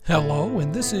Hello,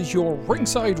 and this is your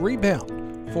Ringside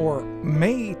Rebound for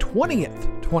May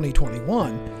 20th,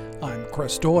 2021. I'm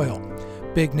Chris Doyle.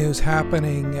 Big news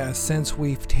happening since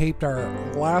we've taped our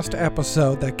last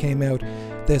episode that came out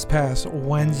this past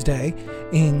Wednesday,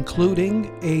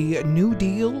 including a new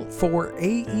deal for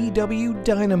AEW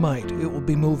Dynamite. It will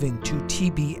be moving to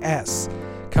TBS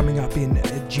coming up in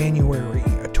January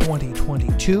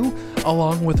 2022,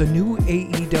 along with a new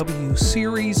AEW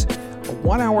series, a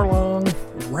 1 hour long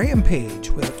Rampage,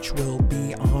 which will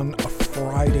be on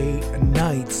Friday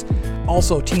nights.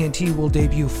 Also, TNT will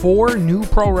debut 4 new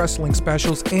pro wrestling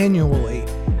specials annually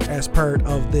as part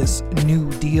of this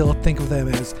new deal. Think of them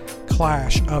as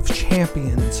Clash of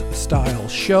Champions style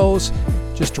shows.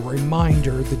 Just a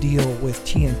reminder, the deal with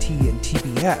TNT and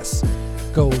TBS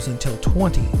goes until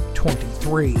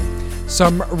 2023.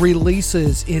 Some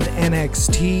releases in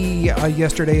NXT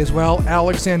yesterday as well.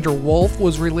 Alexander Wolf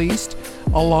was released,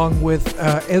 along with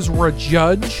Ezra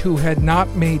Judge, who had not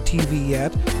made TV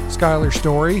yet, Skylar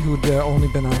Story, who'd only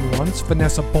been on once,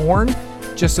 Vanessa Bourne,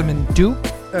 Jessamine Duke,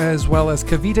 as well as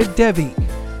Kavita Devi,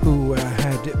 who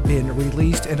had been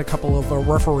released, and a couple of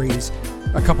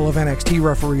NXT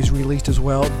referees released as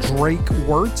well, Drake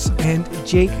Wirtz and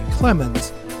Jake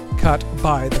Clemens, cut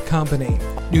by the company.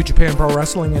 New Japan Pro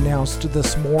Wrestling announced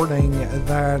this morning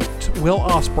that Will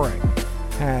Ospreay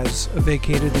has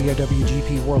vacated the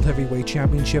WGP World Heavyweight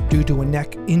Championship due to a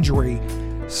neck injury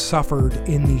suffered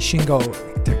in the Shingo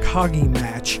Takagi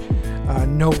match.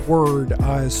 No word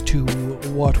as to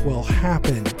what will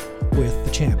happen with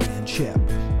the championship.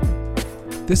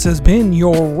 This has been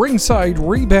your Ringside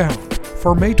Rebound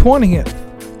for May 20th.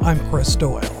 I'm Chris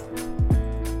Doyle.